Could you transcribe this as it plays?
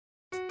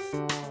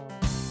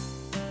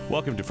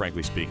Welcome to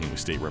Frankly Speaking with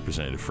State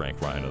Representative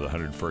Frank Ryan of the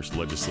 101st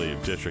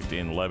Legislative District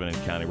in Lebanon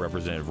County.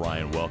 Representative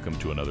Ryan, welcome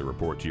to another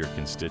report to your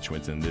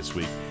constituents. And this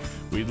week,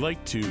 we'd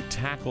like to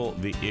tackle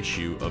the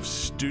issue of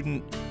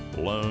student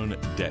loan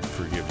debt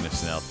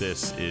forgiveness. Now,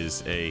 this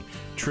is a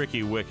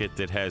tricky wicket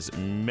that has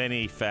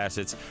many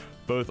facets,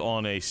 both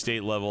on a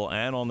state level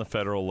and on the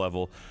federal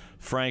level.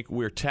 Frank,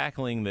 we're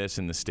tackling this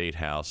in the State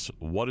House.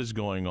 What is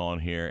going on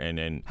here,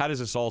 and how does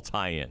this all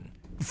tie in?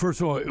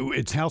 First of all,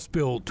 it's House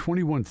Bill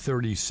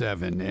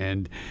 2137,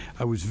 and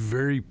I was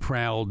very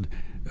proud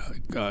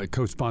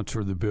co-sponsor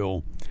of the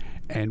bill.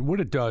 And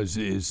what it does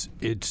is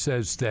it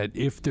says that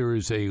if there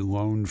is a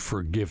loan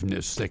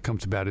forgiveness that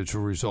comes about as a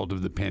result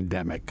of the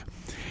pandemic,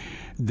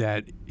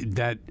 that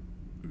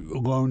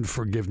loan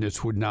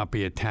forgiveness would not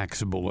be a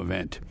taxable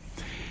event.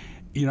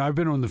 You know, I've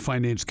been on the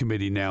Finance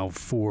Committee now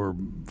for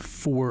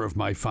 4 of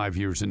my 5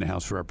 years in the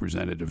House of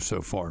Representatives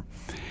so far.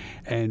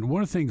 And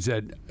one of the things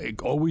that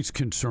always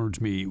concerns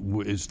me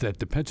is that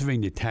the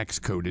Pennsylvania tax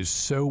code is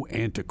so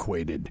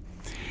antiquated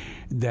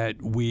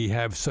that we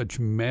have such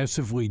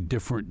massively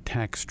different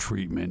tax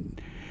treatment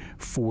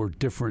for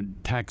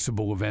different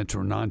taxable events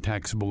or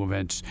non-taxable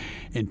events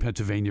in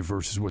Pennsylvania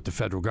versus what the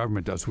federal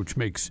government does, which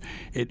makes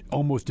it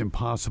almost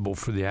impossible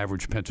for the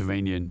average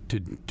Pennsylvanian to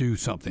do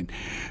something.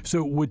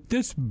 So what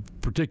this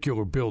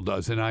particular bill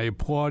does, and I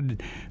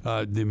applaud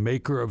the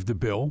maker of the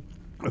bill,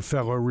 a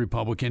fellow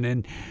Republican,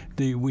 and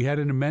we had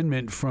an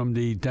amendment from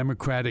the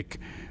Democratic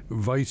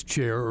vice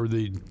chair or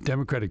the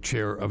Democratic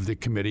chair of the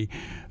committee,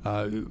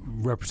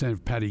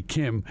 Representative Patty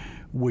Kim,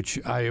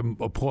 which I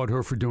applaud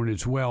her for doing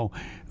as well,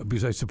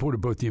 because I supported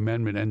both the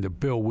amendment and the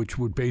bill, which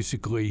would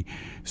basically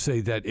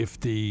say that if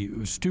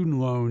the student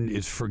loan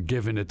is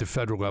forgiven at the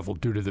federal level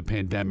due to the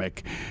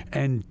pandemic,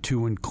 and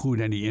to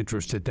include any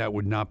interest, that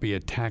would not be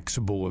a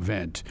taxable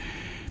event.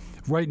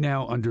 Right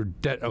now, under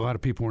debt, a lot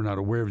of people are not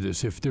aware of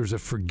this. If there's a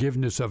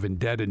forgiveness of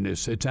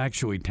indebtedness, it's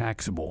actually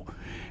taxable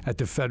at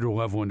the federal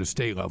level and the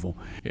state level.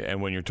 Yeah,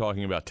 and when you're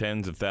talking about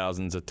tens of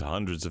thousands to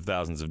hundreds of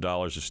thousands of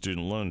dollars of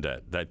student loan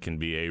debt, that can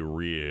be a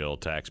real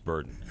tax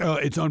burden.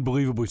 It's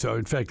unbelievably so.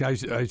 In fact, I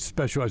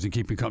specialize in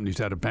keeping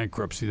companies out of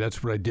bankruptcy.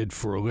 That's what I did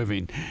for a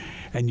living.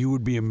 And you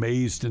would be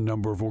amazed the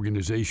number of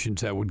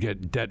organizations that would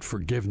get debt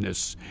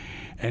forgiveness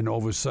and all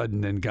of a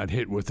sudden then got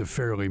hit with a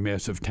fairly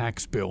massive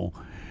tax bill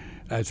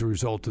as a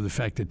result of the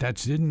fact that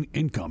that's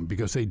income,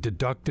 because they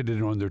deducted it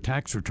on their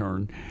tax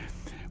return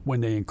when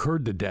they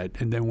incurred the debt,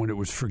 and then when it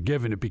was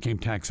forgiven, it became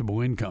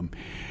taxable income.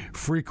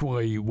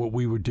 Frequently, what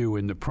we would do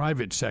in the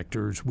private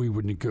sectors, we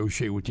would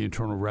negotiate with the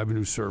Internal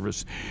Revenue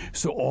Service,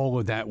 so all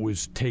of that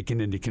was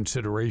taken into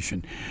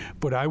consideration.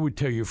 But I would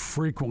tell you,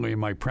 frequently in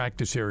my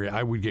practice area,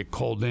 I would get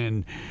called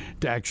in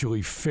to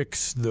actually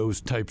fix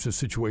those types of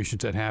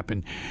situations that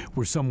happen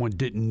where someone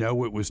didn't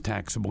know it was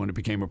taxable and it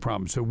became a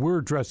problem. So we're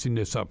addressing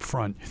this up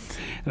front,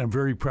 and I'm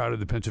very proud of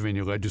the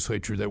Pennsylvania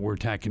legislature that we're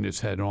attacking this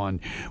head on,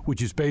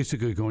 which is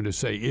basically going to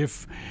say,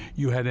 if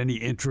you had any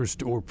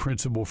interest or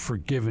principal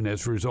forgiven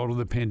as a result of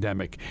the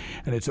pandemic,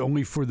 and it's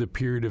only for the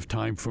period of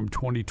time from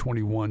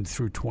 2021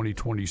 through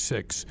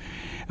 2026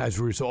 as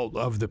a result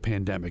of the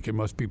pandemic, it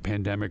must be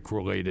pandemic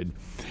related,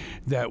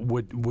 that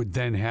what would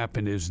then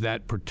happen is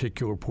that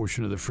particular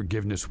portion of the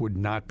forgiveness would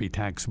not be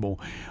taxable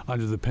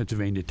under the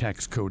Pennsylvania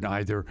tax code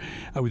either.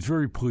 I was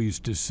very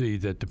pleased to see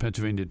that the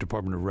Pennsylvania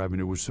Department of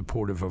Revenue was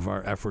supportive of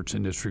our efforts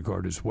in this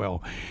regard as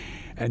well.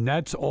 And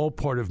that's all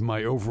part of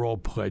my overall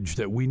pledge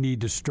that we need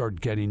to start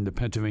getting the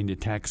Pennsylvania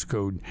tax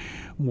code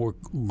more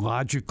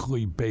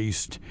logically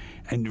based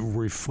and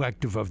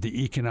reflective of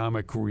the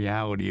economic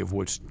reality of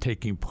what's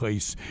taking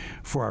place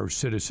for our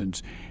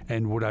citizens.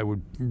 And what I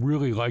would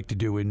really like to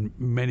do in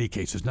many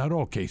cases, not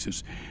all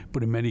cases,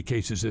 but in many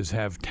cases, is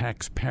have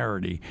tax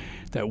parity,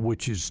 that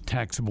which is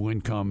taxable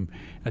income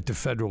at the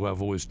federal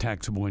level is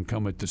taxable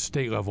income at the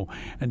state level,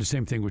 and the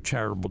same thing with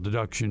charitable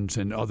deductions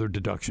and other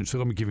deductions. So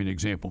let me give you an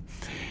example.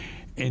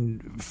 In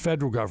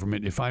federal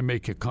government, if I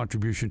make a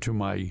contribution to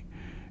my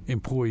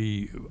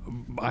employee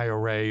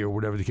IRA or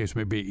whatever the case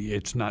may be,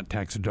 it's not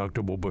tax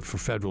deductible, but for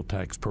federal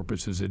tax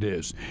purposes it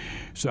is.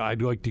 So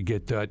I'd like to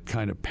get that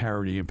kind of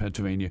parity in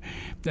Pennsylvania.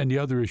 And the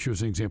other issue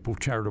is an example of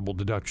charitable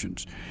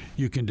deductions.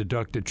 You can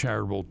deduct a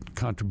charitable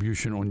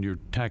contribution on your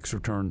tax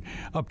return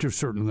up to a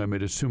certain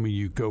limit, assuming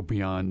you go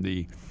beyond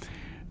the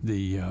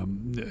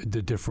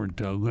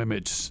different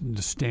limits,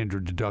 the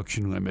standard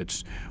deduction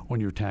limits on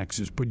your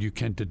taxes, but you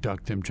can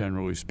deduct them,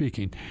 generally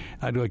speaking.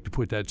 I'd like to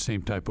put that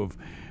same type of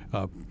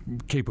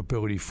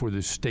capability for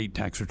the state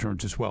tax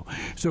returns as well.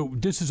 So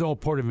this is all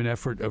part of an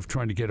effort of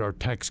trying to get our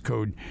tax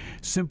code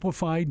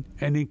simplified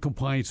and in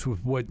compliance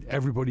with what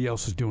everybody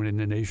else is doing in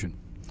the nation.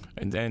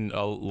 And then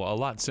a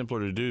lot simpler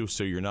to do,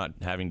 so you're not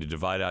having to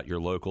divide out your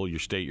local, your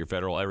state, your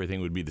federal.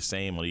 Everything would be the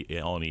same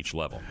on each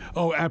level.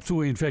 Oh,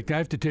 absolutely. In fact, I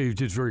have to tell you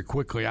just very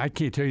quickly, I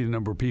can't tell you the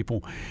number of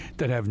people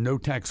that have no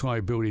tax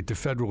liability at the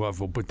federal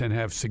level, but then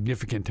have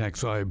significant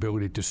tax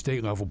liability at the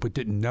state level, but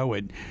didn't know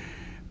it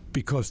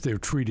because they're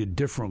treated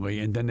differently,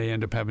 and then they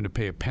end up having to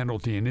pay a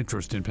penalty and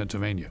interest in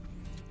Pennsylvania.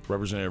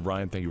 Representative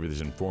Ryan, thank you for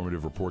this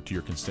informative report to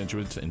your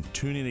constituents, and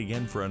tune in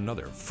again for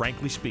another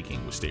Frankly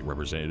Speaking with State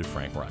Representative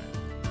Frank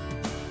Ryan.